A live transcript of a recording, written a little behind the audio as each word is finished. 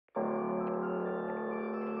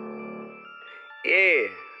Yeah.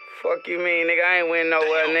 Fuck you mean, nigga. I ain't went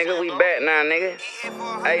nowhere, nigga. We back now, nigga.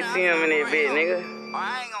 ATM in this bitch, nigga.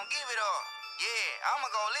 I ain't gon' give it up. Yeah, I'ma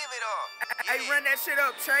go live it up. Hey, run that shit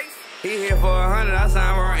up, Chase. He here for 100, I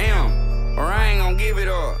signed for an M. Or I ain't gon' give it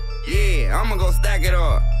up. Yeah, I'ma go stack it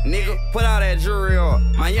up. Nigga, put all that jewelry up.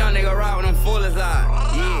 My young nigga ride with them full as I.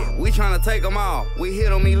 Yeah, we tryna take them out. We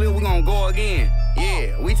hit on me, we gon' go again.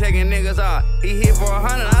 Yeah, we taking niggas out. He here for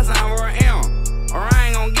 100, I signed for an M. Or I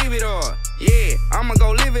ain't gon' give it up. Yeah, I'ma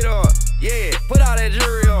go live it up. Yeah, put all that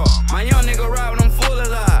jewelry up. My young nigga ride with them full as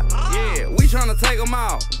I. Yeah, we tryna take them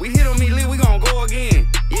out. We hit on me, we gon' go again.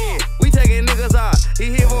 Yeah, we taking niggas out. He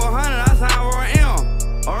here for 100, I signed for an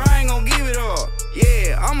M. Or I ain't gon' give it up.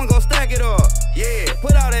 Yeah, I'ma go stack it up. Yeah,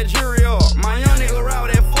 put all that jewelry up. My young nigga ride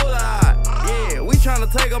with that full eye. Yeah, we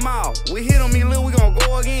tryna take them out. We hit on me, we gon'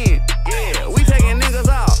 go again. Yeah, we taking niggas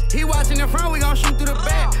out. He watching in front, we gon' shoot through the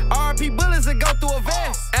back. RP bullets that go through a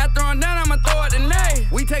vest. After I'm done, I'ma throw it to Nay.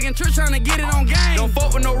 We taking trips tryna get it on game. Don't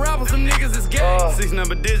fuck with no rappers, some niggas is gay. 6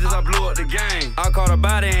 number digits, I blew up the game. I caught a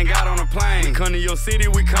body and got on a plane. We come to your city,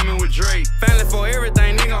 we coming with Drake. Family for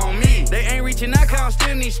everything, nigga on me. They ain't reaching out, cause I'm still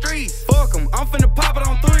in these streets. Fuck 'em, I'm finna pop it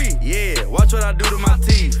on 3. Yeah, watch what I do to my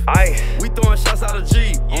teeth. Ice. We throwing shots out of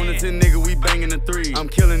Jeep. On the 10 nigga, we banging the 3. I'm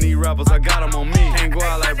killing these rappers, I got them on me. Can't go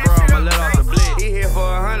out like bro, I'ma let off the blick. He here for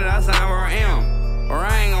 100, I signed for an M. Or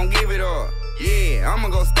I ain't gon' give it up. Yeah, I'ma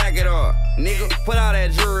go stack it up. Nigga, put all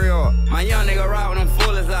that jewelry up. My young nigga ride with them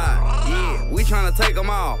full as I. Yeah, we tryna take them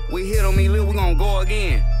out. We hit on me, we gon' go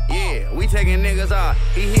again. Yeah, we taking niggas out.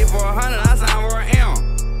 He hit for 100, I signed for an M.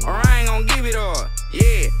 Or I ain't gon' give it up.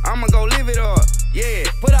 Yeah, I'ma go live it up. Yeah,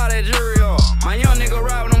 put all that jewelry up. My young nigga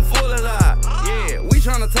ride with them full as I. Yeah, we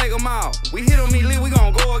tryna take them out. We hit on me, we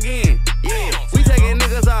gon' go again. Yeah, we taking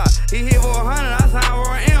niggas out. He hit for 100, I signed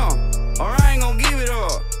for an M. Or I ain't gon' give it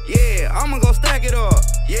up. Yeah, I'ma go stack it up.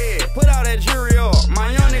 Yeah, put all that jewelry up.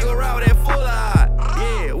 My young nigga ride with that full eye.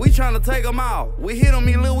 Yeah, we tryna take them out. We hit on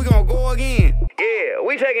me, we gon' go again. Yeah,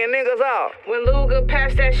 we taking niggas out. When Lugga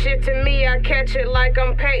pass that shit to me, I catch it like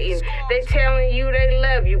I'm Peyton. They telling you they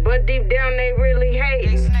love you, but deep down they really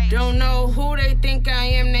hating. Don't know who they think I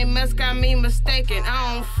am, they must got me mistaken.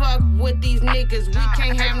 I don't fuck with these niggas, we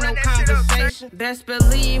can't have no conversation. Best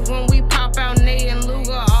believe when we pop out, Nate and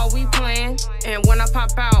Lugga, all we playing. And when I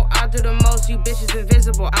pop out, I do the most, you bitches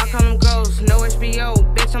invisible. I call them ghosts, no HBO,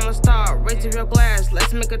 bitch I'm a star. Raise up your glass,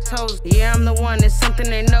 let's make a toast. Yeah, I'm the one, it's something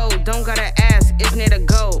they know, don't gotta ask, it's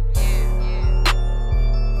naedagoat.